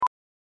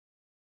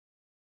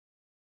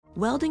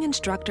Welding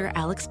instructor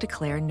Alex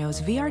DeClaire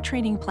knows VR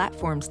training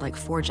platforms like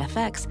Forge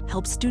FX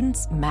help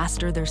students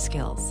master their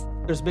skills.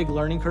 There's a big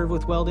learning curve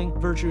with welding.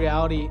 Virtual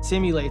reality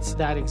simulates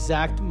that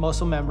exact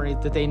muscle memory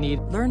that they need.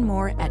 Learn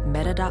more at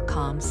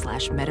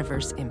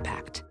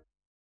meta.com/metaverseimpact.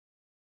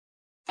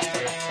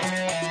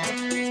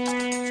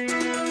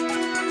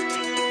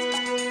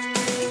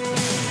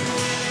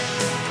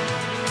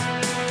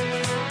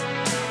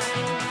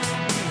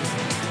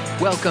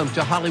 Welcome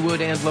to Hollywood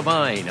and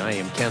Levine. I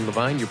am Ken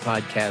Levine, your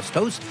podcast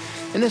host,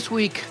 and this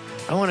week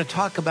I want to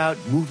talk about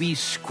movie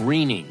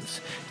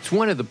screenings. It's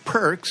one of the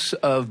perks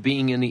of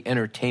being in the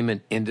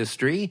entertainment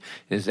industry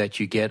is that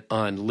you get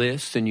on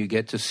lists and you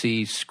get to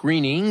see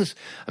screenings.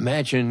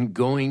 Imagine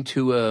going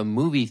to a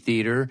movie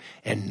theater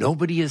and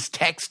nobody is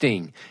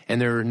texting and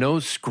there are no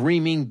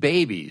screaming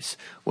babies.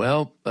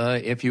 Well,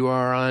 if you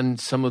are on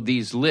some of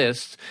these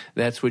lists,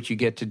 that's what you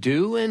get to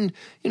do. And,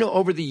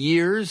 over the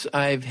years,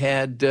 I've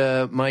had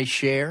my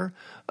share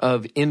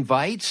of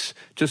invites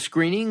to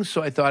screenings,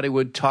 so I thought I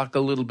would talk a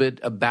little bit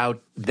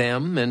about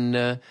them, and,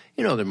 there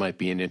might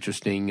be an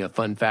interesting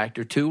fun fact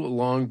or two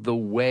along the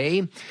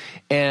way.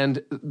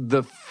 And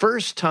the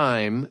first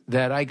time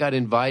that I got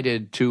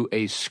invited to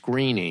a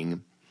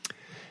screening,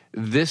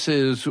 this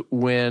is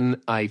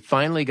when I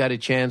finally got a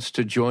chance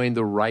to join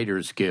the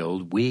Writers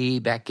Guild way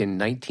back in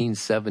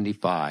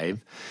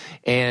 1975.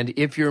 And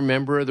if you're a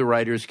member of the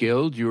Writers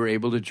Guild, you were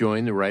able to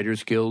join the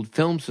Writers Guild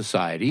Film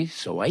Society.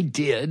 So I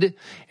did.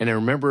 And I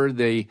remember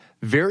the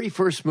very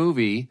first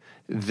movie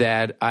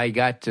that I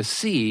got to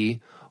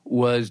see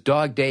was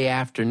Dog Day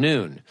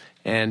Afternoon.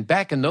 And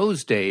back in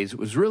those days, it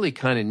was really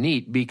kind of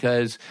neat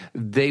because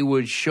they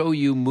would show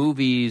you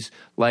movies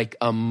like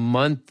a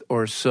month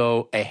or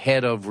so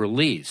ahead of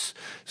release.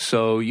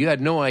 So you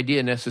had no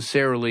idea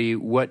necessarily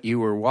what you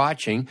were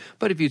watching.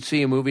 But if you'd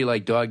see a movie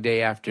like Dog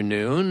Day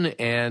Afternoon,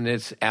 and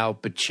it's Al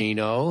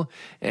Pacino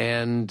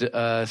and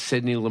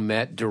Sidney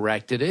Lumet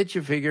directed it,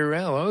 you figure,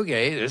 well,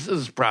 okay, this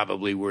is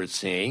probably worth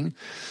seeing.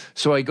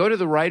 So I go to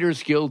the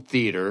Writers Guild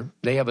Theater.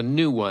 They have a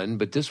new one,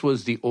 but this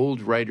was the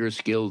old Writers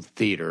Guild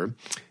Theater,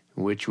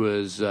 which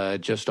was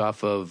just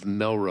off of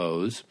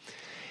Melrose.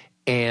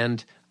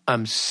 And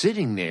I'm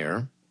sitting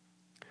there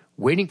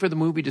waiting for the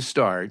movie to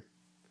start,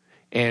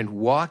 and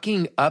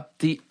walking up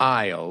the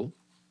aisle,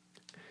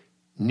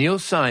 Neil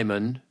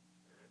Simon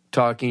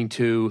talking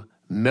to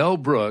Mel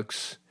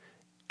Brooks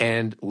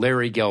and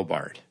Larry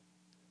Gelbart.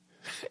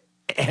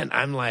 And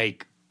I'm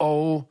like,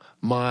 oh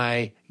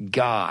my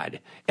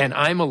God. And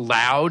I'm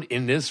allowed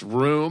in this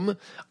room.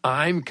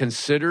 I'm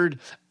considered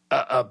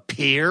a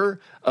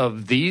peer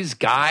of these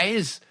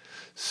guys.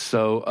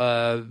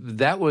 So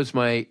that was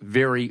my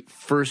very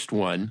first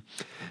one.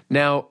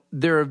 Now,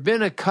 there have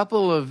been a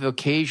couple of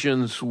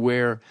occasions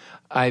where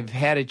I've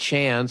had a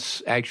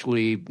chance,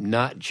 actually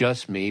not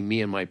just me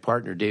and my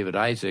partner David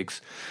Isaacs,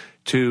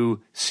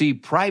 to see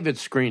private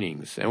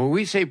screenings. And when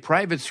we say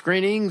private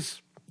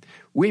screenings,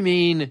 we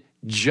mean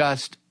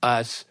just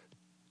us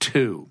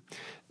two.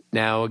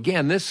 Now,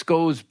 again, this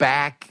goes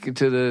back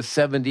to the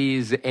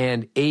 70s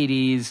and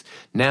 80s.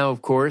 Now,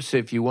 of course,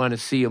 if you want to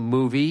see a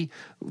movie,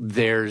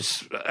 there's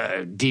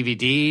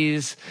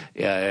DVDs,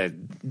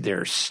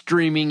 there's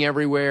streaming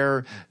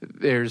everywhere.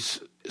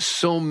 There's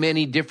so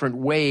many different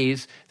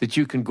ways that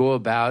you can go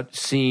about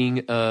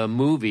seeing a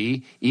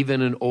movie,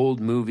 even an old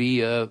movie,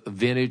 a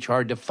vintage,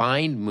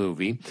 hard-to-find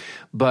movie.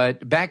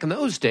 But back in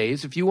those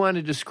days, if you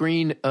wanted to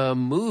screen a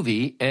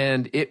movie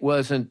and it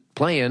wasn't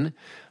playing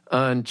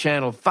on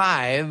Channel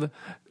 5,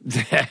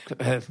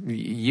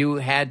 you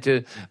had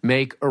to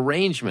make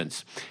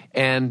arrangements.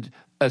 And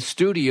a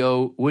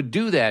studio would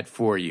do that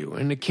for you.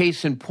 And the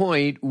case in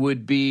point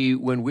would be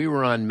when we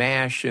were on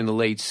MASH in the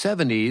late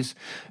 70s,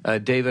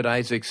 David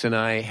Isaacs and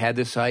I had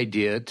this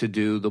idea to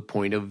do the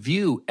Point of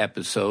View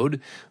episode,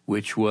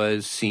 which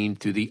was seen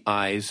through the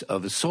eyes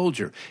of a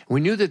soldier. We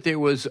knew that there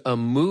was a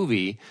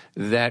movie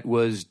that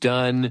was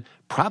done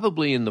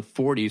probably in the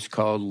 40s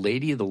called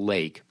Lady of the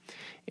Lake.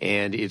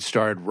 And it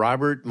starred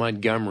Robert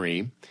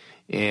Montgomery,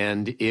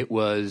 and it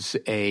was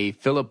a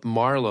Philip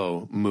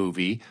Marlowe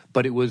movie,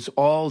 but it was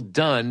all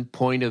done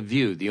point of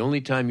view. The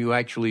only time you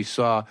actually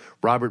saw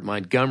Robert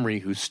Montgomery,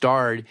 who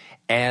starred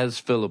as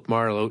Philip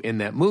Marlowe in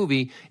that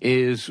movie,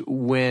 is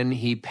when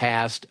he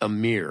passed a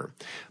mirror.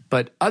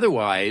 But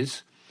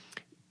otherwise,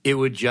 it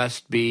would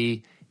just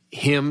be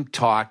him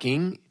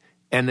talking,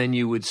 and then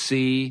you would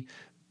see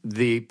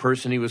the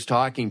person he was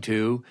talking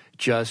to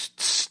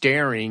just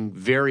staring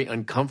very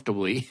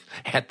uncomfortably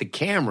at the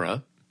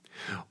camera,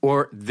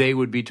 or they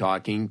would be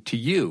talking to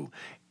you.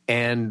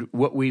 And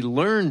what we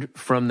learned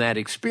from that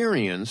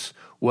experience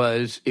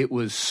was it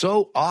was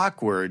so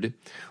awkward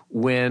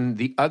when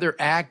the other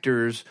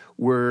actors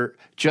were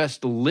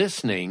just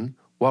listening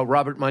while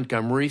Robert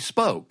Montgomery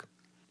spoke.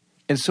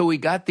 And so we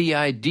got the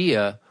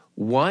idea,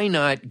 why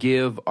not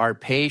give our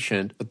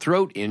patient a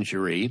throat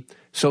injury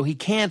so he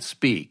can't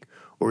speak?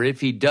 Or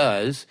if he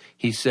does,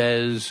 he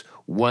says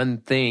one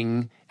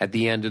thing at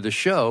the end of the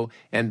show.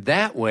 And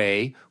that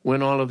way,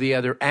 when all of the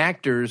other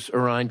actors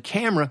are on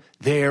camera,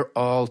 they're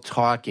all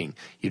talking.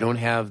 You don't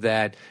have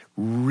that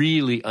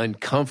really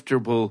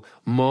uncomfortable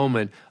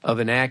moment of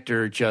an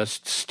actor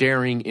just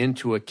staring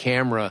into a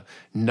camera,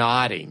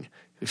 nodding.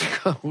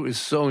 It was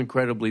so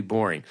incredibly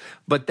boring.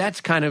 But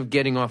that's kind of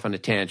getting off on a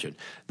tangent.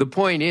 The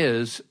point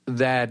is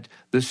that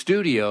the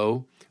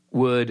studio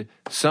would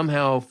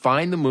somehow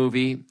find the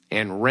movie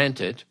and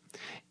rent it,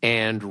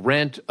 and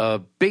rent a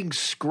big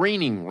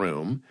screening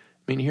room.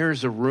 I mean,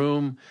 here's a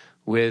room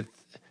with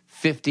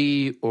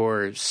 50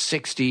 or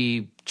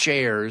 60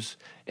 chairs,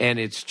 and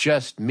it's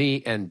just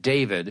me and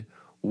David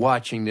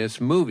watching this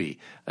movie.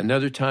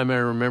 Another time I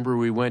remember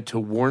we went to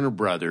Warner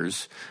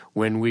Brothers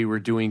when we were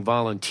doing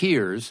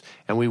Volunteers,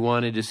 and we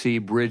wanted to see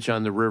Bridge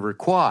on the River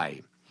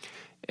Kwai.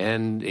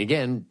 And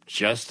again,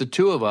 just the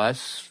two of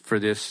us for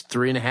this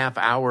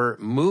 3.5-hour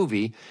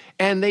movie,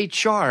 and they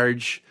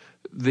charge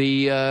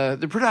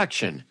the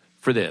production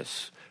for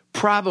this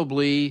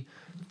probably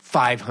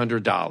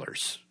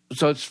 $500.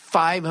 So it's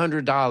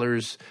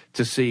 $500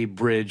 to see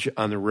Bridge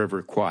on the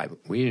River Kwai.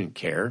 We didn't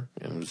care.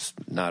 It was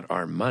not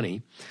our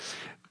money.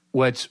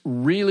 What's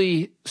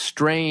really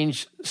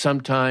strange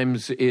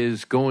sometimes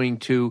is going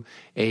to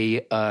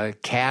a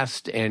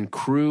cast and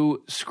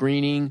crew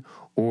screening,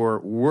 or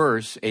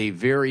worse, a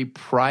very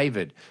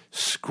private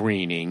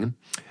screening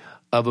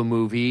of a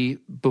movie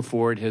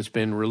before it has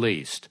been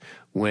released.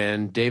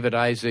 When David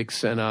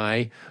Isaacs and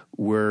I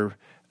were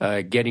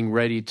getting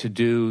ready to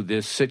do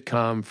this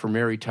sitcom for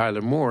Mary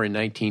Tyler Moore in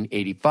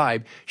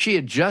 1985, she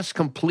had just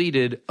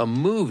completed a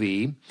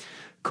movie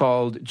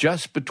called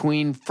Just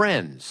Between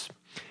Friends,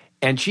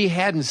 and she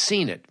hadn't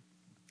seen it.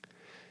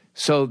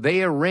 So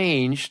they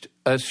arranged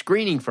a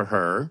screening for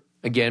her,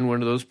 again,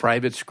 one of those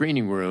private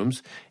screening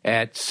rooms,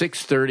 at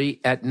 6:30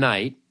 at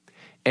night,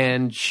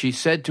 and she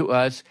said to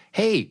us,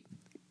 "Hey,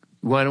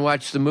 you want to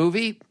watch the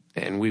movie?"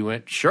 And we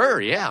went,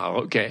 "Sure, yeah,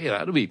 okay,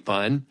 that'll be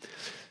fun."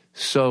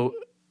 So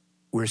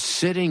we're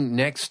sitting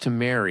next to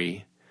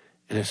Mary,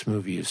 and this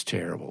movie is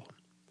terrible.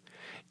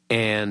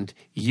 And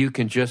you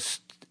can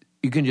just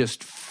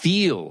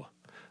feel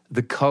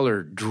the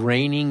color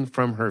draining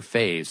from her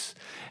face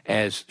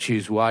as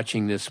she's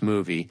watching this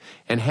movie.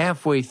 And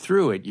halfway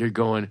through it, you're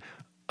going,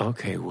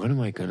 okay, what am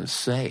I going to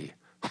say?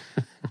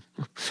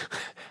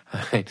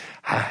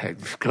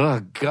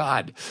 Oh,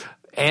 God.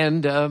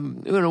 And,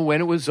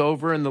 when it was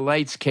over and the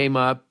lights came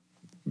up,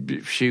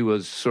 she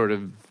was sort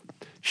of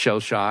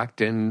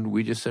shell-shocked, and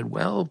we just said,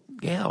 well,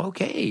 yeah,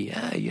 okay,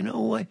 yeah,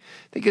 I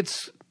think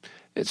it's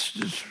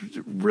just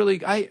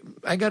really, I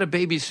got a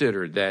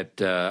babysitter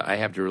that I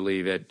have to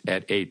relieve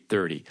at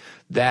 8:30.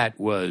 That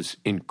was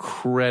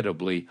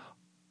incredibly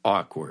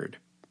awkward.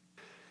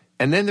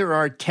 And then there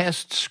are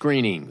test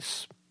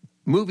screenings.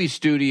 Movie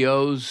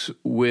studios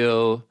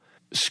will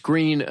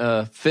screen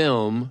a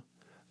film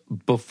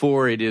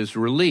before it is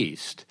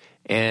released.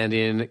 And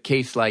in a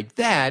case like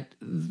that,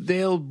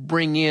 they'll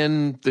bring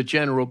in the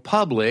general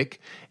public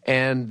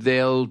and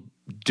they'll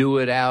do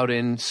it out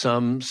in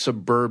some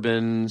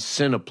suburban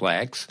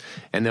Cineplex,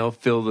 and they'll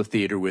fill the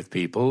theater with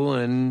people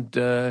and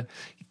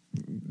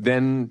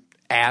then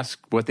ask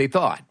what they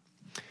thought.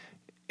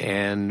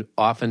 And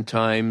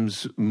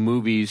oftentimes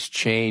movies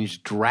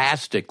change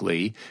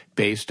drastically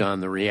based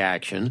on the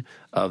reaction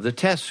of the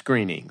test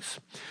screenings.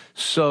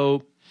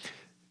 So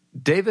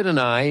David and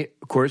I,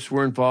 of course,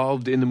 were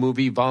involved in the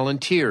movie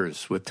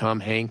Volunteers with Tom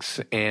Hanks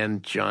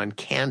and John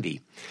Candy.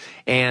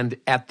 And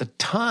at the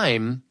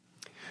time,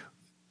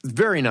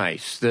 very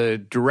nice, the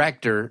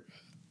director,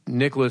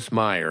 Nicholas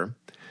Meyer,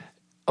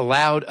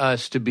 allowed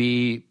us to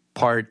be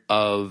part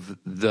of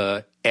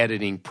the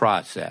editing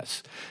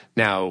process.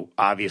 Now,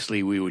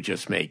 obviously, we would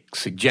just make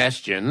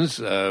suggestions.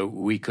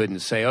 We couldn't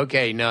say,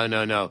 okay,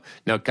 no,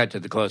 cut to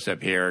the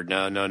close-up here.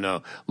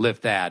 No,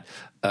 lift that.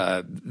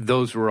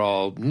 Those were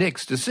all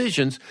Nick's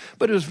decisions,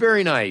 but it was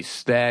very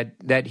nice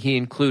that he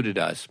included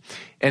us.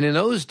 And in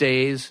those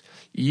days,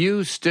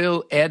 you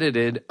still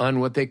edited on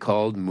what they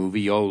called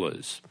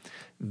moviolas.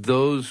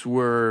 Those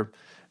were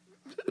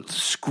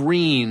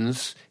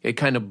screens. It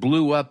kind of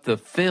blew up the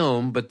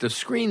film, but the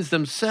screens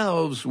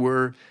themselves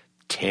were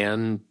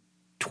 10,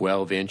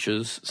 12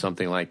 inches,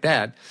 something like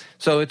that.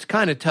 So it's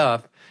kind of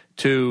tough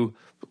to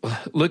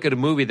look at a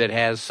movie that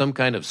has some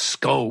kind of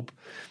scope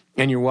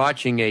and you're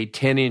watching a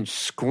 10-inch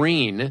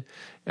screen.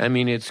 I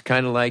mean, it's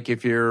kind of like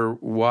if you're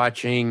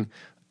watching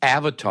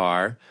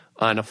Avatar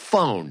on a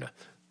phone.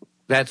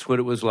 That's what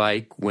it was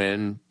like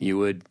when you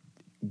would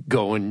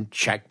go and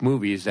check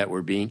movies that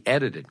were being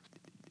edited.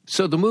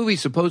 So the movie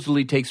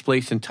supposedly takes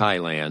place in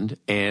Thailand,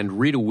 and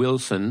Rita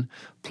Wilson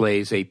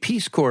plays a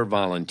Peace Corps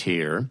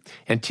volunteer,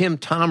 and Tim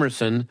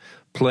Thomerson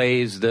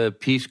plays the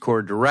Peace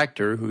Corps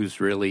director, who's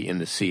really in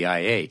the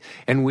CIA.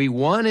 And we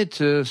wanted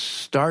to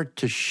start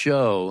to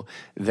show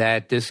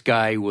that this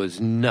guy was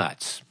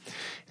nuts.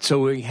 So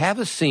we have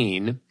a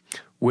scene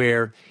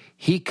where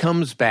he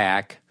comes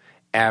back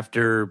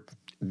after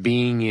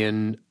being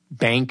in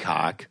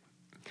Bangkok,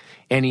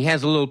 and he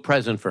has a little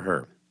present for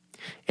her.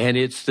 And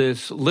it's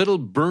this little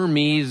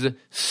Burmese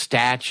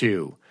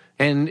statue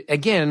And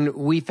again,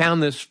 we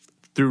found this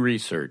through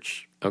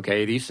research.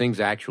 Okay, these things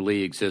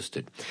actually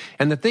existed.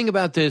 And the thing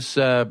about this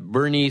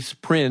Bernese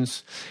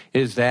Prince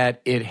is that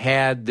it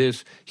had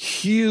this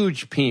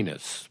huge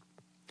penis.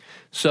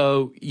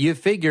 So you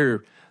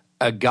figure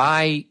a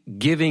guy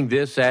giving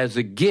this as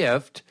a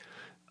gift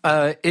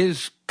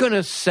is going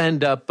to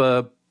send up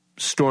a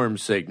storm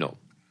signal.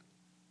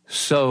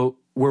 So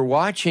we're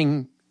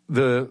watching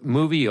the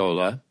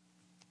moviola,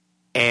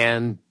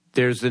 and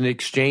there's an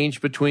exchange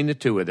between the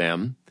two of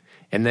them.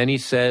 And then he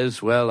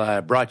says, well, I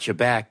brought you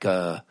back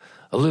a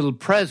little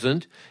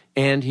present.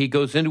 And he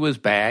goes into his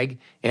bag,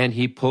 and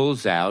he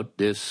pulls out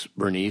this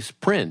Bernese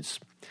Prince.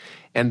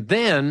 And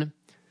then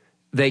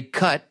they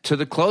cut to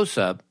the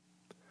close-up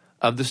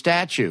of the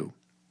statue.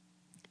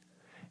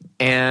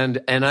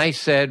 And I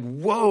said,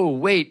 whoa,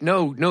 wait,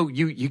 no,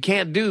 you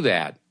can't do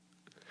that.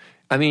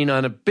 I mean,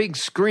 on a big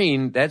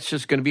screen, that's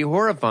just going to be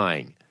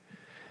horrifying.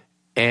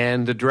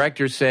 And the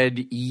director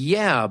said,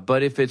 yeah,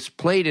 but if it's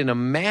played in a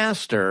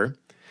master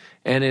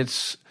and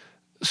it's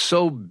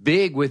so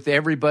big with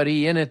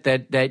everybody in it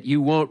that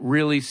you won't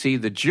really see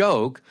the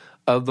joke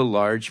of the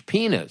large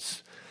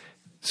penis.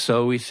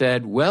 So we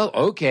said, well,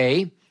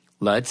 okay,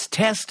 let's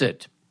test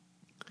it.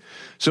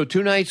 So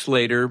 2 nights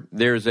later,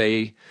 there's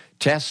a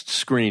test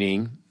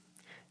screening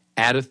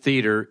at a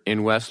theater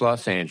in West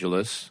Los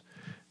Angeles.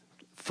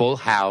 Full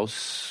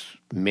house,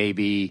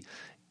 maybe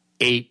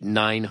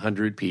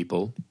 800-900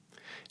 people.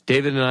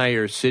 David and I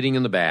are sitting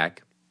in the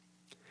back,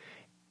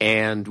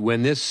 and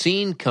when this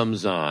scene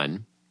comes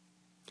on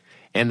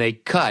and they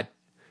cut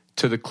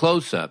to the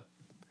close-up,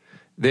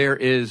 there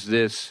is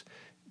this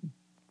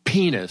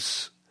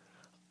penis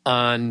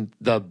on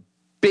the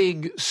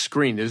big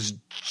screen, this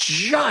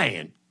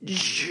giant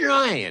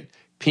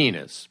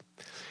penis.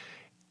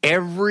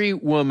 Every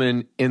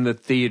woman in the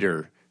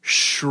theater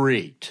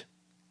shrieked.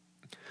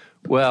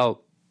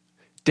 Well,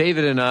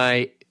 David and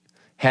I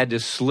had to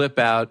slip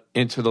out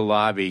into the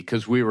lobby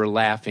because we were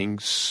laughing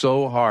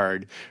so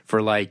hard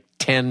for like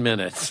 10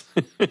 minutes.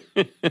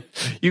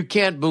 You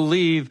can't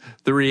believe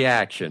the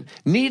reaction.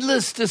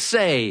 Needless to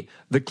say,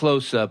 the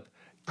close-up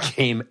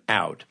came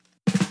out.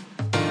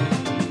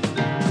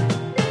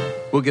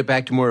 We'll get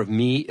back to more of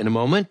me in a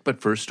moment,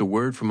 but first a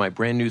word from my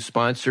brand new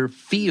sponsor,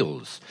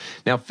 Fields.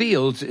 Now,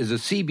 Fields is a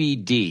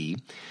CBD,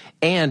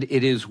 and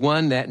it is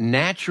one that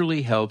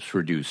naturally helps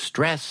reduce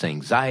stress,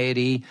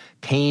 anxiety,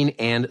 pain,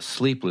 and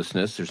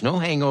sleeplessness. There's no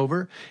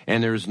hangover,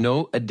 and there's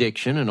no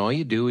addiction, and all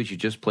you do is you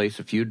just place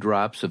a few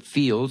drops of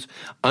Fields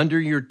under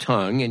your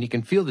tongue, and you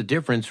can feel the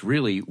difference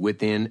really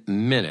within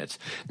minutes.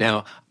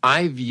 Now,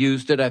 I've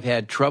used it. I've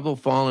had trouble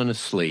falling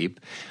asleep.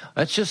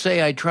 Let's just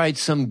say I tried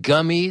some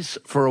gummies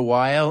for a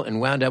while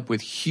and wound up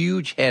with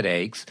huge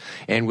headaches.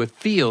 And with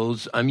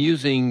Fields, I'm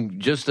using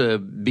just a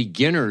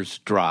beginner's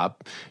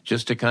drop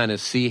just to kind of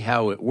see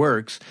how it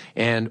works.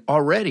 And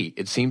already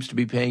it seems to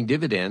be paying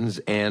dividends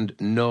and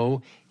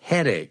no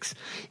headaches.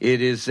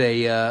 It is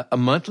a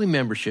monthly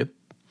membership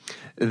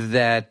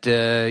that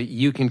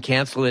you can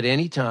cancel at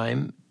any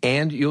time,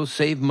 and you'll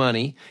save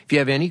money. If you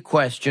have any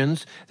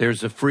questions,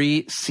 there's a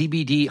free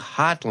CBD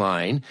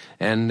hotline,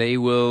 and they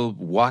will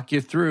walk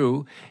you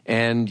through,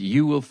 and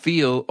you will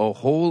feel a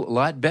whole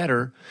lot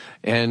better.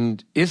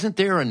 And isn't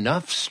there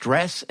enough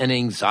stress and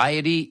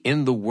anxiety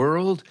in the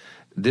world?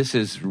 This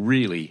is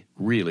really,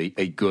 really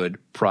a good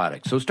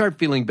product. So start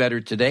feeling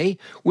better today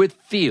with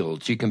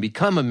Fields. You can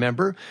become a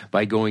member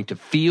by going to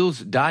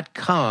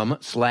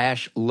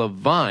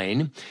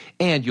fields.com/Levine,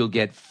 and you'll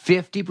get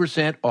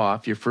 50%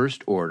 off your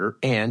first order,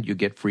 and you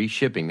get free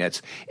shipping.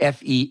 That's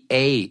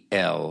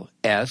FEALS.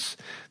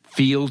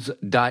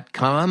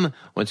 Fields.com.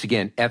 Once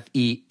again,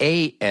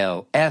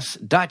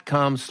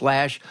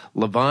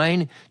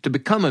 FEALS.com/Levine to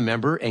become a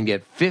member and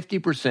get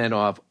 50%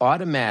 off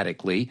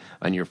automatically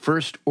on your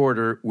first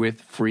order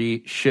with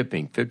free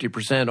shipping.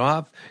 50%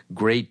 off.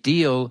 Great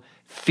deal.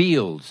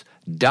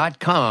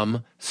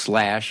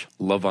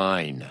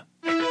 Fields.com/Levine.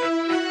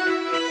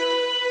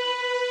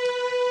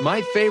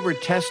 My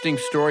favorite testing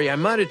story, I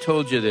might have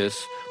told you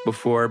this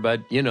before,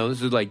 but,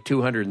 this is like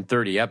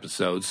 230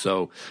 episodes,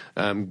 so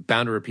I'm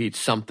bound to repeat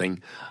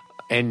something.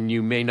 And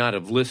you may not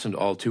have listened to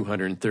all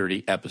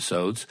 230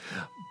 episodes.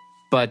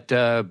 But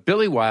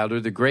Billy Wilder,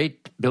 the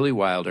great Billy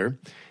Wilder,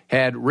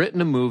 had written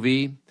a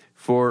movie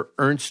for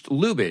Ernst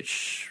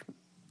Lubitsch,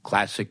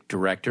 classic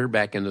director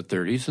back in the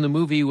 30s, and the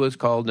movie was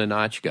called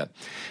Ninotchka.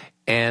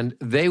 And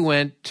they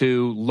went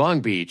to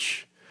Long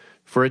Beach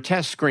for a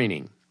test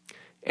screening.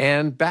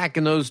 And back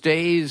in those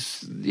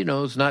days,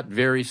 it's not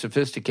very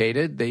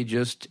sophisticated. They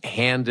just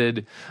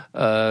handed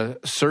a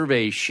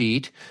survey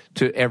sheet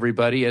to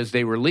everybody as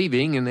they were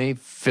leaving, and they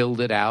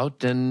filled it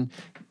out and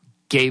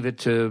gave it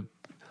to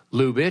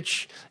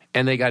Lubitsch.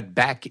 And they got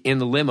back in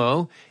the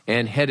limo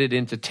and headed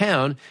into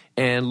town.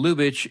 And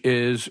Lubitsch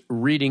is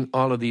reading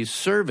all of these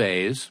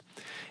surveys.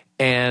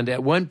 And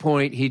at one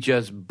point, he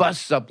just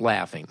busts up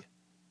laughing.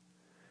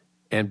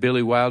 And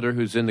Billy Wilder,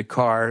 who's in the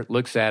car,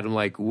 looks at him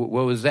like,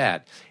 what was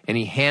that? And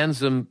he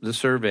hands him the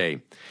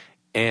survey.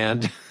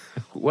 And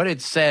what it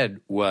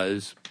said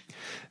was,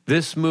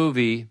 this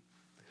movie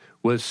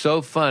was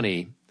so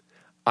funny,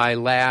 I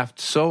laughed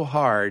so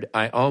hard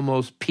I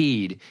almost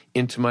peed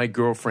into my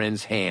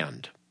girlfriend's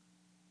hand.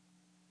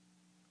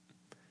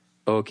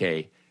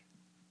 Okay,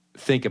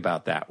 think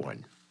about that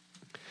one.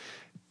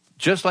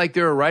 Just like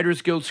there are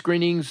Writers Guild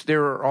screenings,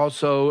 there are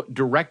also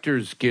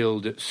Directors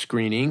Guild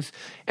screenings.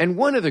 And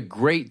one of the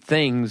great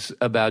things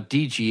about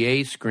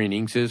DGA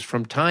screenings is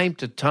from time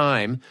to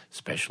time,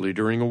 especially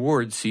during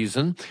award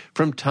season,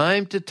 from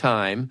time to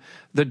time,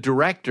 the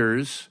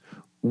directors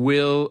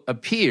will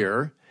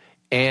appear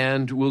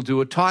and will do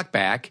a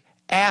talkback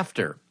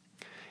after.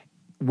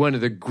 One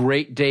of the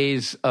great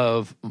days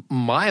of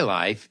my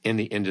life in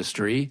the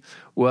industry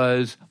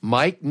was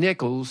Mike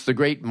Nichols. The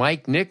great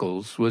Mike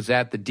Nichols was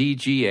at the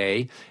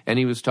DGA, and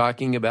he was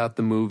talking about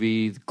the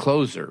movie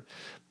Closer.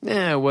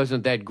 It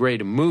wasn't that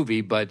great a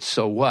movie, but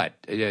so what?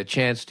 A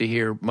chance to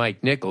hear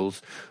Mike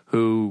Nichols,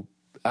 who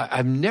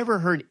I've never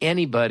heard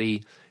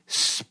anybody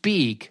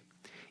speak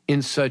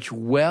in such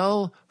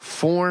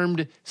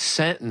well-formed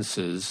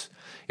sentences.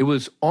 It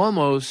was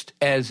almost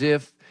as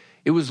if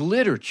it was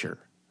literature.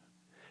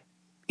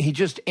 He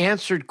just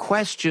answered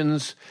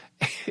questions.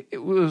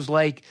 It was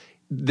like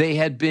they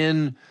had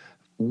been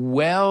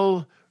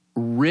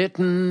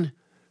well-written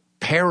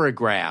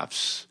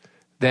paragraphs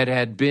that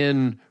had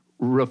been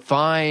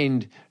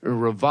refined,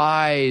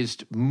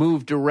 revised,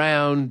 moved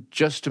around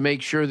just to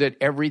make sure that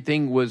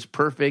everything was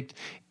perfect.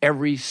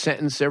 Every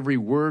sentence, every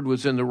word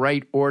was in the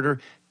right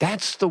order.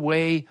 That's the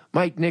way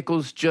Mike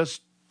Nichols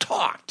just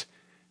talked.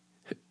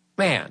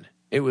 Man,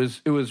 it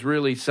was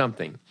really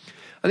something.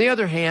 On the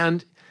other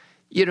hand,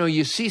 you know,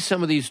 you see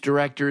some of these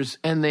directors,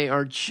 and they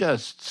are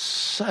just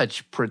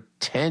such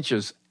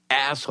pretentious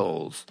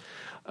assholes.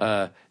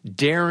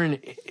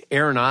 Darren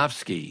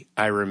Aronofsky,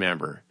 I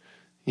remember.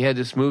 He had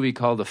this movie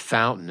called The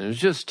Fountain. It was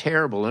just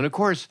terrible. And, of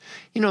course,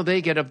 you know,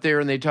 they get up there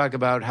and they talk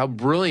about how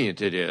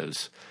brilliant it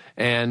is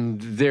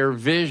and their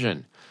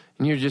vision.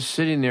 And you're just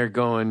sitting there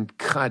going,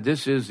 God,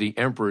 this is the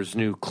emperor's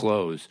new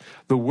clothes.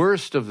 The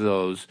worst of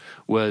those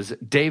was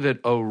David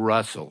O.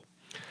 Russell.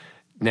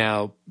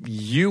 Now,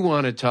 you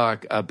want to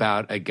talk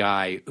about a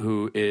guy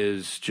who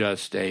is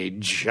just a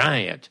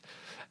giant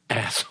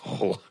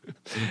asshole.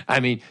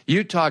 I mean,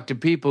 you talk to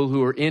people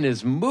who are in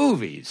his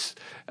movies.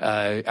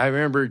 I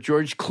remember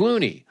George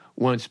Clooney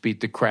once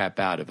beat the crap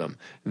out of him.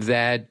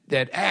 That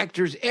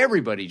actors,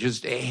 everybody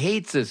just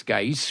hates this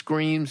guy. He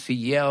screams, he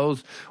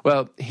yells.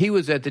 Well, he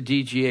was at the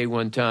DGA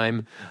one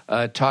time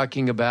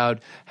talking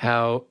about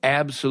how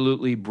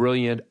absolutely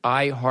brilliant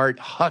I Heart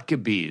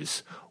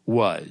Huckabees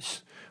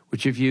was.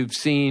 Which if you've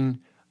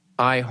seen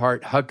I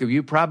Heart Huckabee,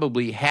 you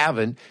probably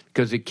haven't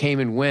because it came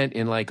and went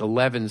in like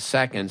 11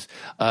 seconds.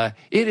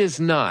 It is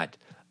not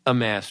a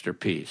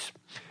masterpiece.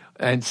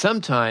 And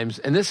sometimes,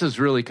 and this is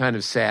really kind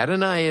of sad,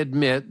 and I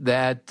admit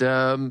that,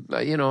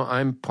 you know,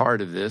 I'm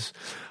part of this.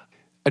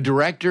 A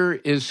director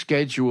is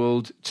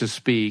scheduled to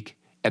speak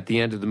at the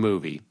end of the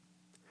movie,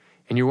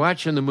 and you're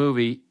watching the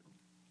movie,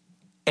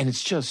 and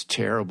it's just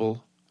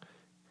terrible.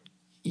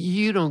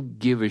 You don't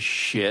give a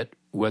shit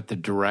what the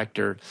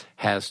director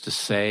has to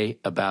say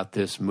about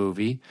this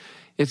movie.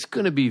 It's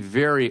going to be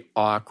very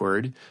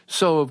awkward.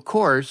 So, of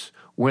course,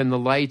 when the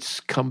lights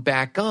come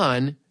back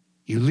on,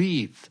 you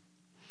leave.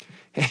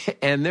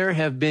 And there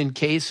have been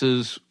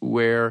cases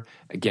where,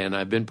 again,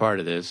 I've been part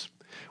of this,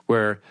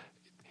 where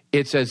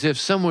it's as if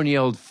someone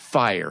yelled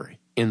fire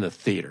in the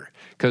theater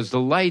because the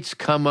lights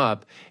come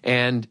up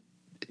and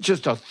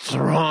just a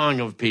throng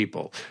of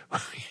people.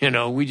 You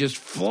know, we just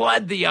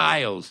flood the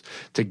aisles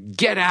to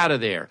get out of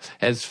there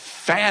as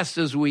fast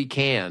as we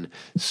can.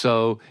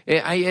 So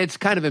it's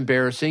kind of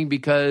embarrassing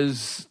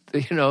because,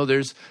 you know,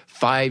 there's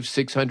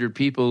 500-600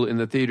 people in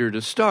the theater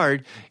to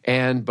start,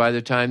 and by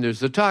the time there's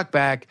the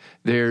talkback,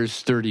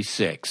 there's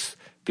 36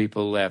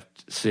 people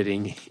left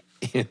sitting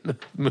in the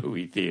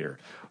movie theater.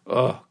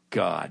 Oh,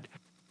 God.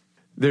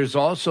 There's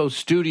also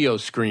studio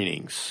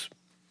screenings.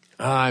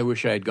 I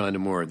wish I had gone to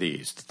more of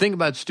these. The thing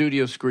about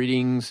studio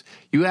screenings,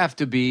 you have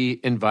to be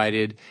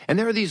invited, and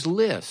there are these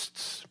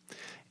lists.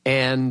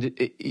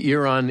 And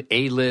you're on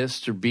A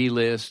list or B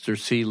list or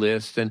C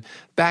list. And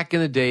back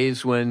in the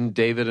days when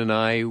David and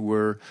I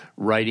were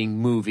writing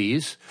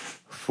movies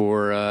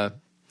for, I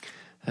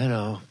don't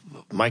know,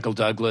 Michael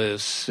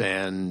Douglas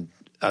and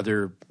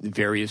other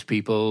various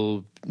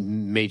people,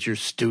 major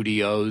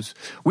studios,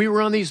 we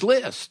were on these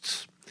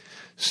lists.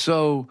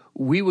 So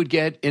we would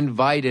get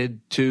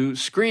invited to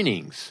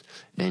screenings,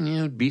 and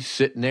you'd be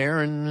sitting there,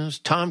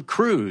 and Tom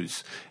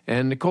Cruise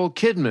and Nicole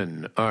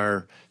Kidman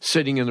are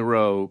sitting in the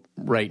row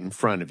right in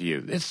front of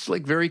you. It's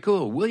like very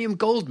cool. William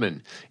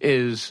Goldman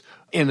is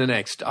in the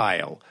next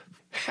aisle.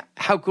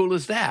 How cool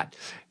is that?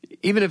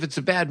 Even if it's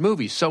a bad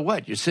movie, so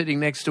what? You're sitting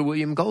next to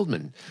William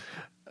Goldman,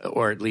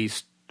 or at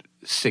least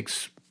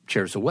 6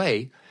 chairs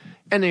away.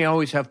 And they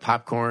always have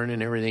popcorn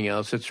and everything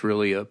else. It's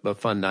really a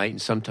fun night,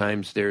 and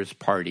sometimes there's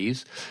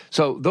parties.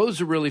 So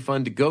those are really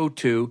fun to go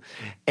to,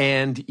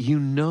 and you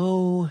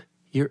know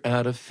you're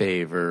out of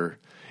favor.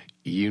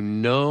 You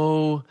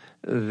know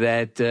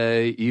that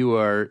you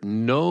are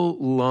no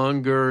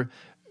longer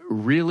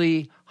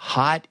really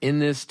hot in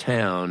this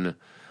town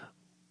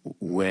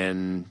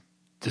when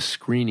the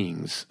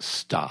screenings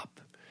stop.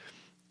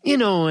 You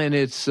know, and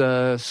it's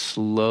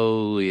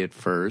slowly at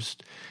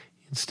first.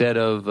 Instead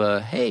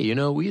of, hey, you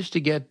know, we used to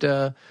get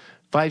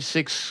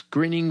 5-6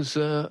 screenings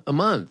a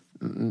month.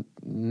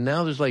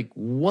 Now there's like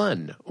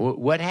one.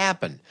 What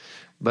happened?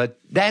 But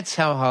that's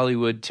how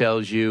Hollywood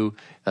tells you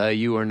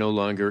you are no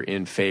longer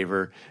in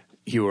favor.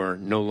 You are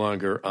no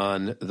longer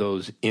on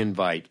those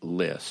invite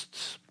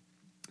lists.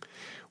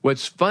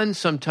 What's fun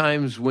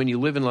sometimes when you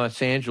live in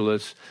Los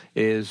Angeles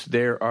is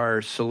there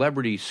are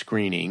celebrity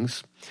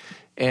screenings,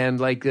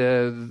 and like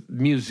the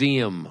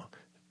museum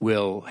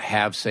will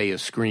have, say, a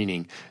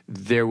screening.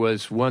 There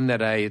was one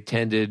that I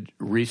attended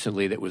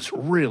recently that was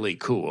really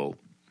cool.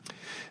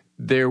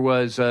 There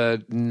was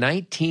a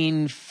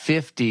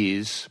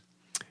 1950s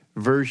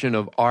version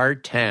of Our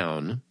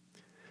Town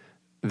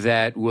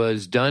that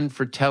was done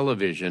for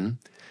television,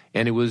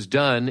 and it was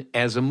done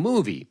as a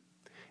movie.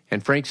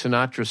 And Frank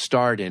Sinatra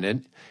starred in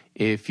it.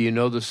 If you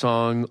know the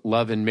song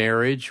Love and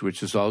Marriage,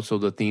 which is also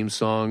the theme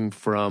song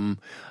from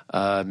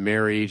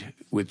Married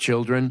with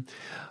Children,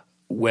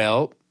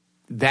 well,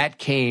 that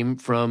came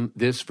from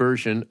this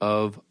version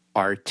of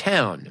Our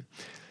Town.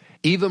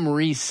 Eva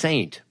Marie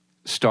Saint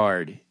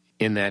starred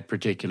in that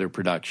particular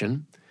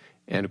production.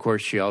 And, of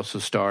course, she also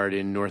starred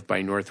in North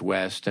by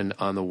Northwest and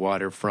On the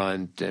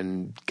Waterfront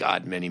and,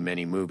 God, many,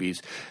 many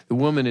movies. The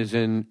woman is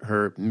in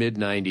her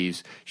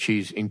mid-90s.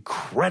 She's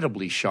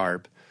incredibly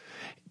sharp.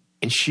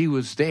 And she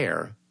was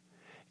there,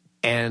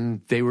 and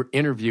they were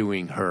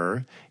interviewing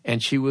her,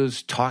 and she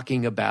was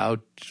talking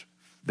about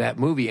that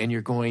movie. And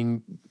you're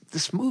going,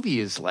 this movie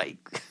is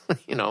like,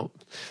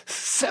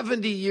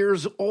 70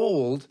 years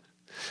old,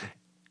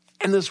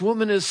 and this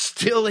woman is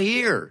still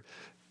here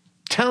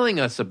telling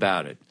us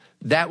about it.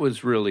 That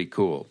was really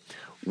cool.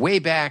 Way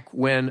back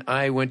when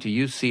I went to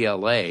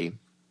UCLA,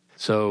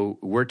 so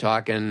we're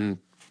talking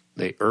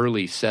the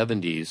early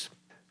 70s,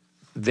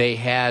 they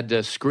had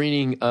a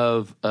screening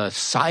of a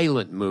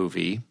silent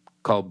movie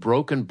called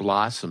Broken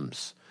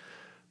Blossoms,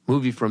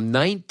 movie from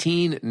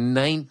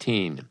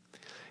 1919.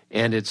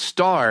 And it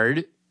starred,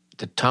 at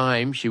the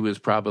time, she was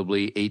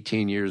probably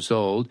 18 years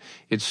old,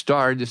 it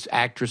starred this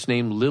actress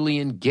named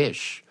Lillian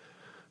Gish,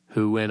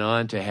 who went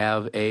on to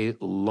have a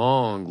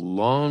long,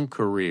 long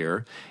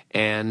career.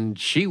 And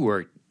she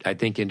worked, I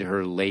think, into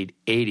her late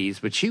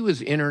 80s, but she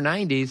was in her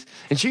 90s,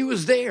 and she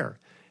was there.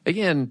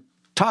 Again,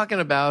 talking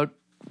about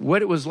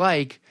what it was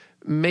like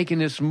making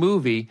this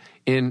movie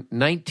in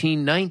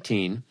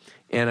 1919,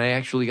 and I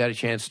actually got a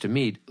chance to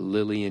meet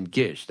Lillian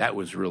Gish. That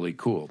was really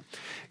cool.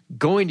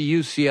 Going to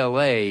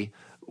UCLA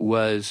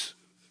was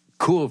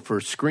cool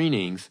for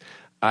screenings.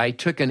 I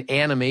took an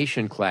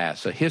animation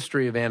class, a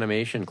history of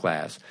animation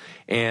class,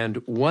 and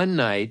one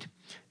night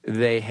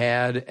they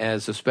had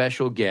as a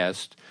special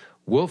guest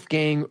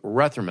Wolfgang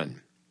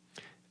Reitherman.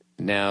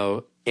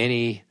 Now,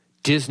 any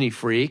Disney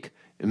freak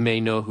may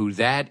know who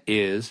that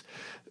is.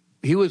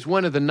 He was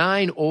one of the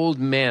 9 old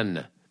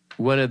men,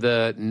 one of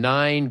the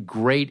 9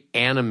 great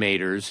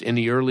animators in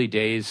the early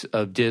days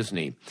of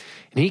Disney.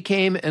 And he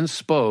came and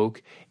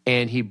spoke,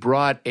 and he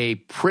brought a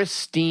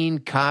pristine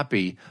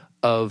copy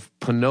of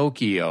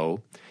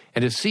Pinocchio.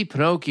 And to see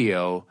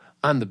Pinocchio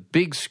on the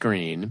big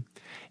screen,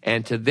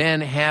 and to then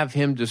have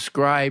him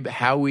describe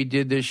how we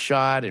did this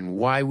shot and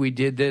why we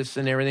did this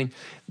and everything,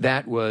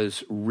 that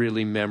was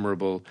really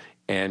memorable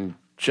and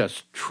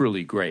just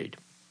truly great.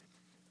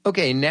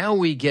 Okay, now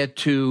we get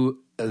to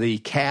the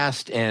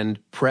cast and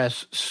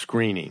press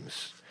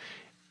screenings.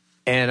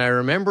 And I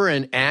remember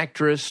an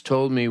actress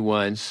told me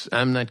once,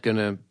 I'm not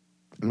going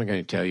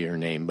to tell you her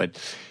name, but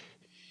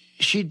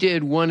she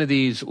did one of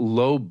these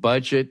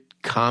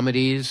low-budget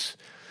comedies,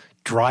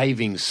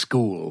 Driving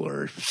School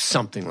or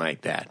something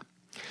like that.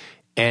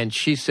 And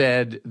she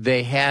said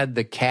they had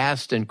the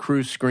cast and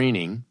crew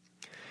screening,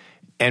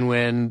 and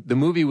when the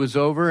movie was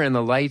over and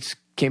the lights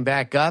came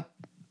back up,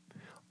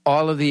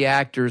 all of the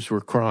actors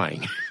were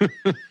crying.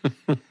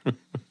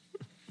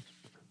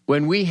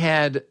 When we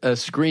had a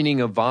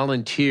screening of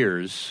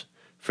Volunteers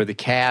for the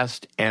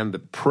cast and the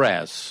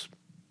press,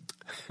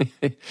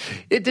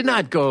 it did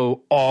not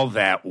go all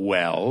that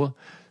well.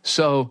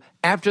 So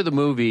after the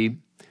movie,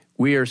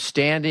 we are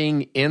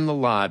standing in the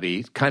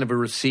lobby, kind of a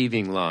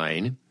receiving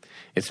line.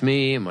 It's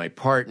me and my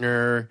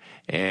partner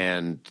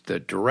and the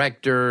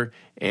director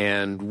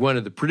and one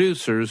of the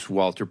producers,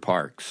 Walter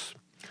Parks.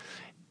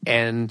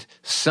 And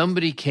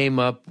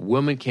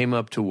woman came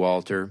up to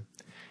Walter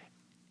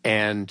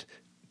and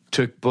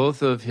took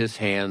both of his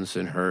hands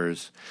in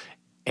hers,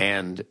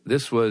 and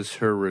this was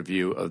her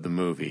review of the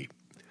movie.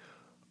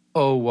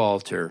 "Oh,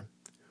 Walter,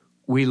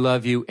 we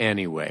love you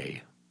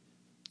anyway."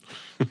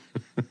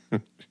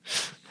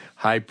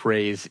 High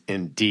praise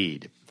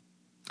indeed.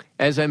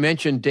 As I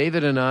mentioned,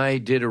 David and I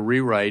did a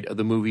rewrite of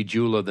the movie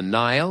Jewel of the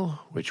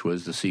Nile, which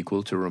was the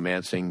sequel to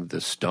Romancing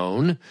the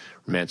Stone.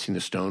 Romancing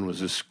the Stone was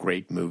this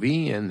great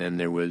movie, and then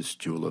there was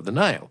Jewel of the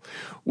Nile.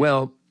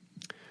 Well,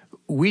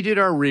 we did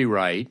our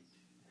rewrite,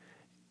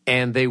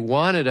 and they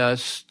wanted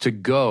us to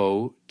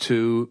go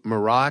to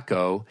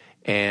Morocco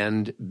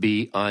and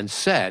be on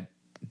set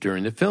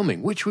during the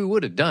filming, which we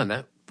would have done.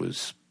 That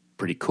was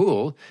pretty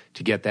cool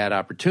to get that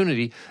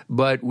opportunity,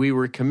 but we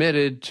were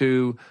committed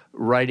to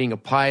writing a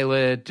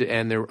pilot,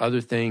 and there were other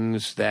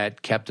things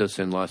that kept us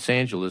in Los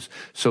Angeles,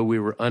 so we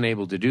were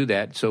unable to do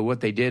that. So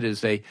what they did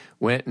is they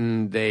went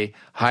and they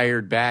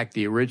hired back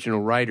the original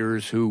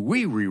writers who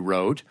we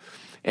rewrote,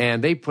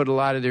 and they put a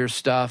lot of their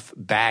stuff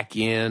back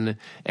in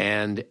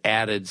and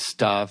added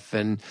stuff.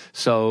 And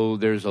so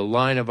there's a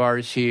line of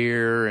ours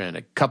here and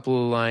a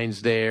couple of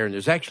lines there, and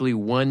there's actually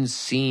one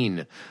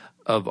scene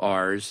of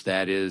ours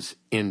that is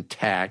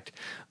intact,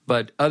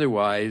 but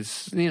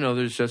otherwise,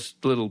 there's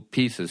just little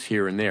pieces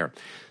here and there.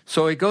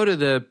 So I go to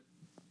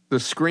the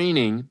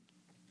screening,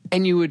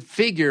 and you would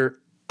figure,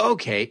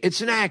 okay,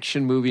 it's an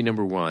action movie,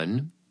 number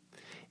one,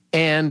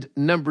 and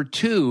number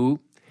two,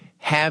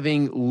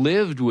 having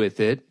lived with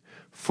it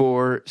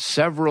for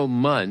several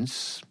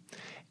months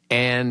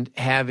and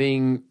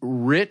having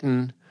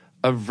written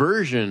a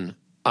version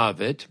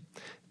of it,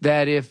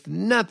 that if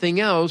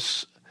nothing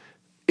else,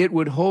 it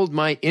would hold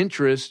my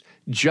interest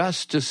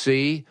just to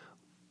see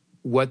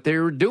what they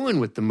were doing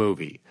with the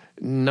movie.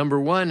 Number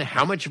one,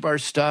 how much of our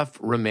stuff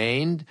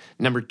remained?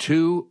 Number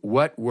two,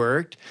 what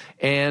worked?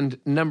 And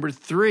number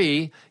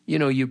three,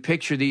 you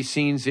picture these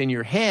scenes in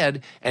your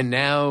head, and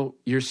now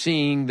you're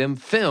seeing them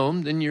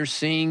filmed, and you're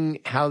seeing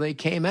how they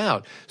came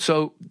out.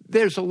 So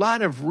there's a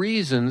lot of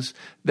reasons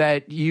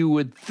that you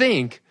would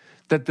think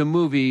that the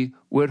movie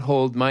would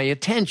hold my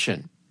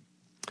attention.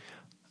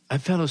 I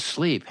fell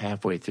asleep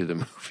halfway through the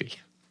movie.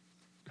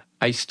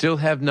 I still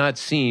have not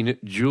seen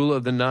Jewel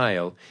of the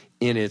Nile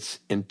in its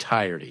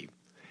entirety.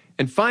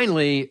 And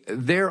finally,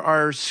 there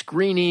are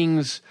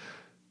screenings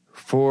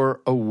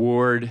for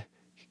award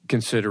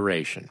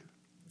consideration.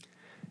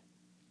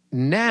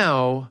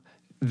 Now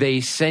they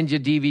send you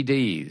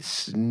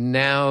DVDs.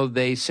 Now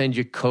they send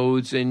you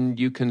codes and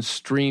you can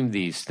stream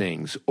these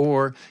things.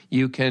 Or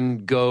you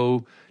can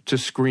go to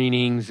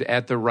screenings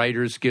at the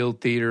Writers Guild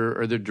Theater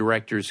or the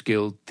Directors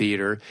Guild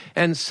Theater.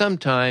 And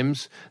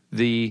sometimes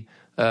the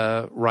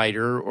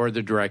writer or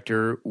the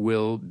director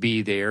will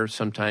be there.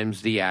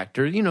 Sometimes the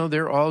actor.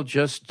 They're all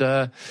just,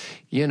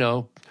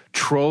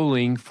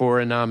 trolling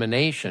for a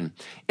nomination.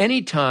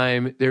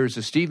 Anytime there's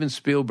a Steven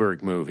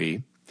Spielberg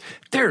movie,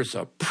 there's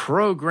a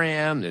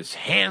program, this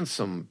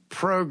handsome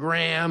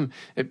program.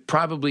 It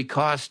probably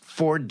costs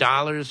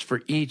 $4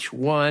 for each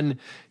one.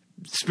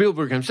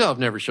 Spielberg himself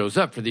never shows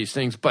up for these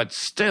things, but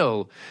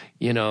still,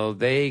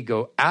 they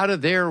go out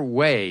of their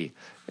way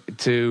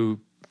to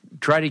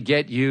try to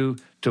get you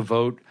to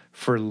vote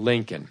for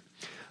Lincoln.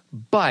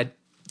 But,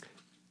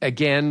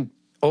 again,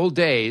 old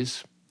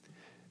days,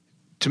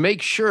 to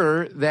make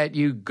sure that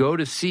you go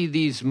to see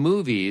these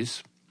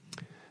movies,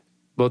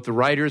 both the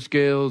Writers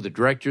Guild, the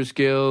Directors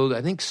Guild,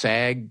 I think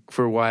SAG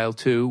for a while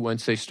too,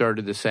 once they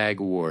started the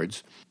SAG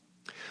Awards,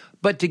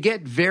 but to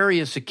get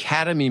various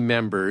Academy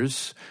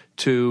members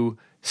to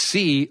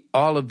see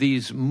all of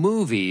these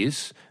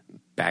movies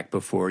back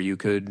before you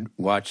could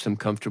watch them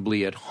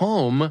comfortably at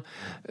home,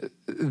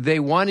 they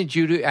wanted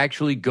you to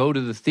actually go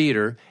to the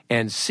theater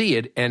and see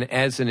it, and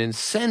as an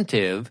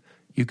incentive,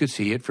 you could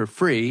see it for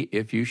free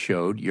if you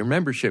showed your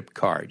membership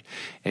card.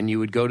 And you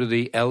would go to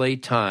the LA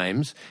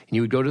Times, and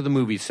you would go to the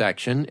movie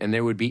section, and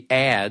there would be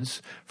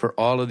ads for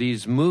all of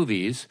these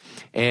movies,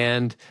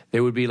 and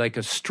there would be like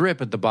a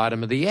strip at the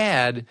bottom of the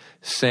ad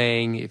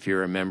saying, if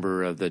you're a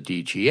member of the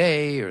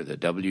DGA or the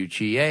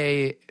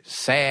WGA,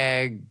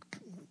 SAG,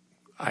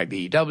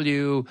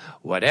 IBW,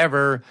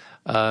 whatever,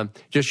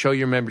 just show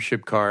your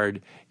membership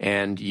card,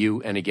 and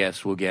you and a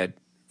guest will get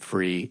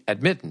free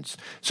admittance.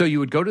 So you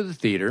would go to the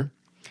theater,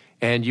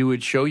 and you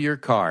would show your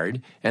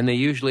card, and they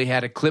usually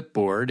had a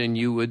clipboard, and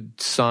you would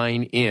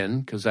sign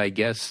in, because I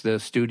guess the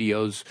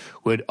studios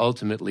would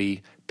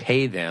ultimately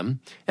pay them,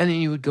 and then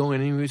you would go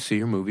in and you would see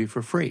your movie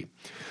for free.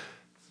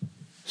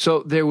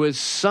 So there was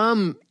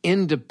some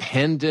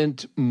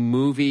independent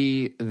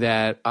movie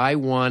that I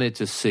wanted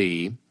to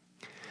see,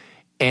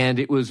 and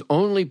it was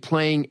only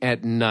playing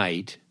at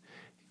night,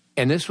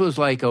 and this was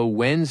like a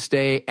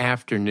Wednesday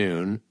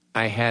afternoon.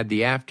 I had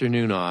the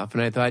afternoon off,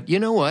 and I thought, you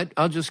know what?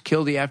 I'll just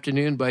kill the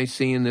afternoon by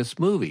seeing this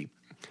movie.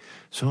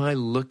 So I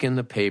look in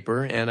the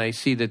paper, and I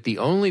see that the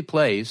only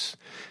place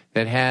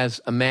that has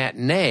a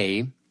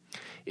matinee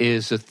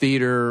is a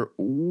theater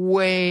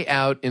way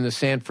out in the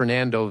San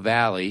Fernando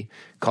Valley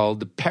called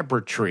the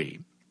Pepper Tree.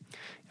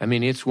 I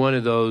mean, it's one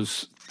of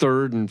those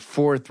third and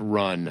fourth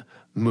run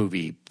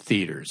movie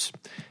theaters.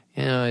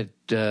 It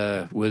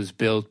was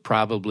built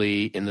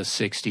probably in the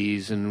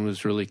 60s and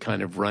was really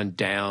kind of run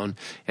down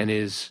and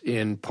is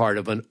in part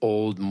of an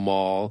old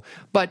mall.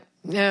 But,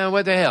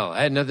 what the hell?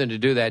 I had nothing to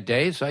do that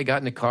day, so I got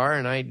in the car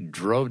and I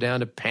drove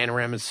down to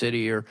Panorama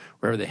City or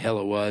wherever the hell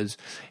it was,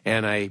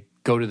 and I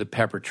go to the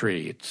Pepper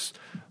Tree. It's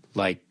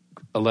like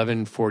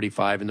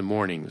 11:45 in the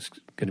morning. It's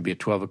going to be a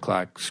 12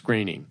 o'clock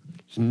screening.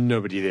 There's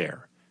nobody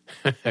there.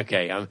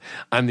 Okay,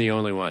 I'm the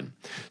only one.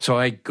 So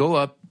I go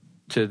up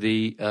to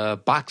the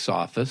box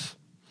office,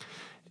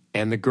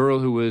 and the girl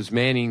who was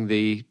manning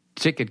the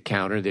ticket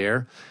counter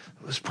there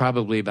was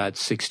probably about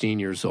 16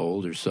 years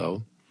old or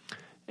so.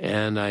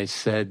 And I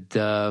said,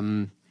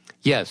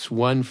 yes,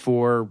 one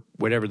for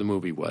whatever the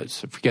movie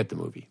was. I forget the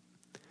movie.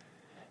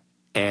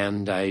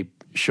 And I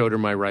showed her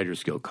my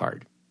Writer's Guild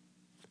card.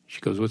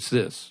 She goes, what's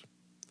this?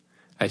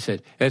 I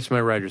said, that's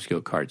my Writer's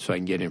Guild card, so I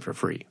can get in for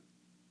free.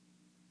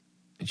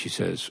 And she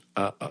says,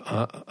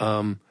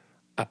 I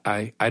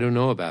don't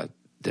know about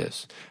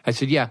this. I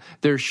said, yeah,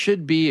 there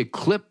should be a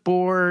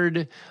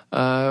clipboard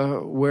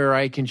where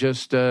I can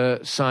just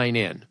sign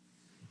in.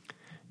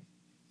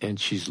 And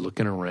she's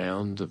looking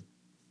around the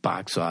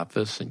box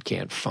office and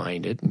can't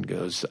find it and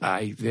goes,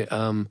 I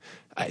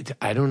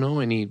don't know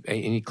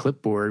any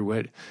clipboard.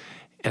 What?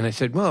 And I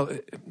said, well,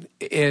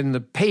 in the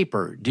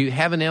paper, do you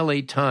have an LA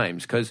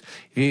Times? Because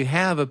if you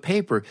have a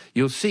paper,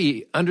 you'll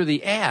see under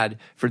the ad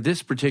for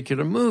this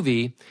particular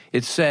movie,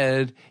 it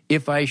said,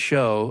 if I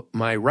show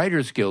my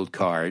Writer's Guild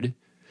card,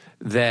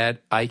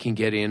 that I can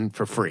get in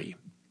for free.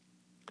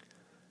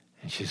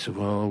 And she said,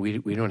 well,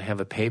 we don't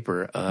have a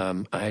paper.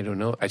 I don't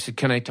know. I said,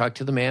 can I talk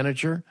to the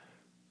manager?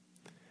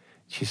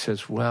 She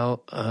says,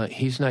 well,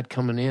 he's not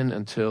coming in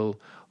until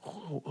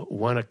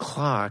 1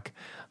 o'clock.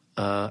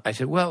 I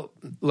said, well,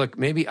 look,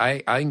 maybe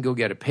I can go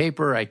get a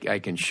paper. I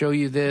can show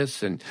you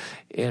this. And,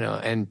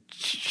 and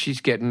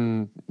she's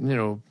getting,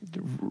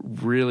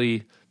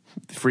 really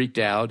freaked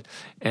out.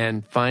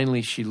 And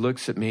finally she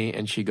looks at me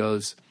and she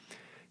goes,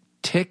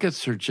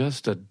 tickets are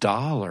just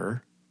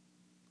 $1.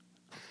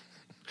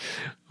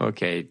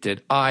 Okay,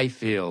 did I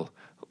feel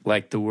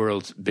like the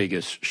world's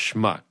biggest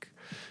schmuck?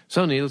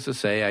 So needless to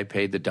say, I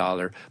paid the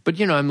 $1. But,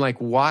 I'm like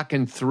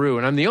walking through,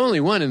 and I'm the only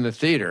one in the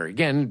theater.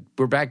 Again,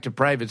 we're back to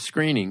private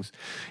screenings,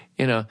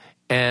 and,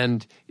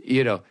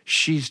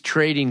 she's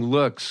trading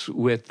looks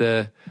with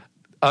the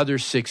other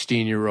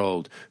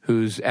 16-year-old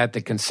who's at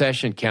the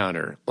concession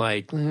counter,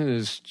 like,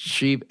 this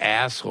cheap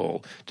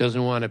asshole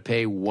doesn't want to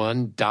pay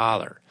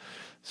 $1.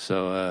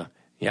 So,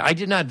 I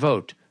did not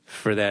vote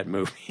for that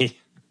movie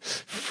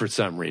for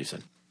some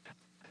reason.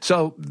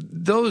 So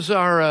those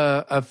are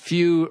a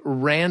few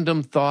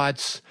random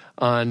thoughts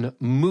on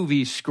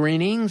movie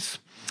screenings.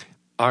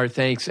 Our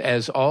thanks,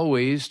 as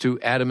always, to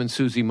Adam and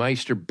Susie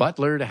Meister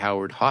Butler, to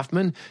Howard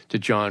Hoffman, to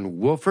John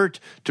Wolfert,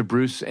 to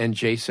Bruce and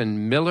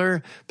Jason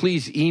Miller.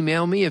 Please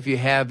email me if you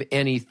have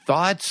any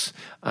thoughts.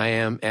 I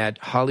am at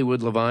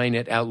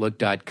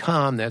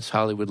HollywoodLevine@Outlook.com. That's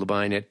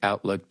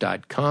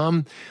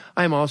HollywoodLevine@Outlook.com.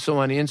 I'm also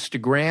on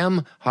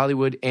Instagram,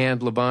 Hollywood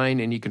and Levine,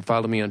 and you can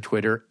follow me on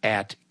Twitter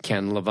at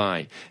Ken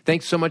Levine.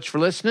 Thanks so much for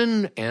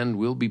listening, and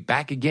we'll be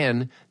back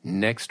again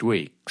next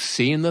week.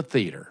 See you in the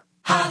theater.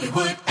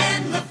 Hollywood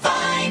and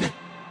Levine.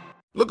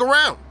 Look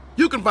around.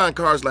 You can find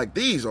cars like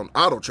these on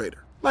AutoTrader,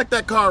 like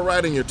that car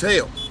right in your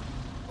tail.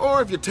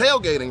 Or if you're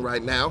tailgating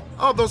right now,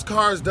 all those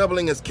cars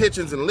doubling as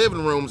kitchens and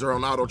living rooms are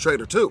on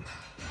AutoTrader too.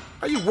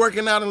 Are you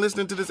working out and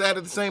listening to this ad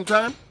at the same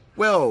time?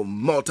 Well,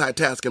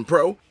 multitasking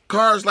pro,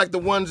 cars like the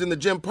ones in the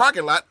gym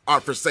parking lot are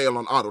for sale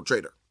on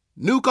AutoTrader.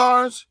 New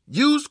cars,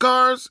 used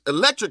cars,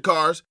 electric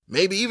cars,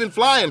 maybe even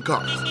flying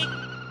cars.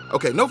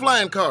 Okay, no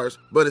flying cars,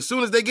 but as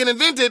soon as they get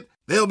invented,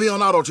 they'll be on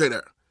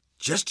AutoTrader.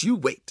 Just you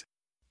wait.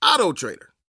 AutoTrader.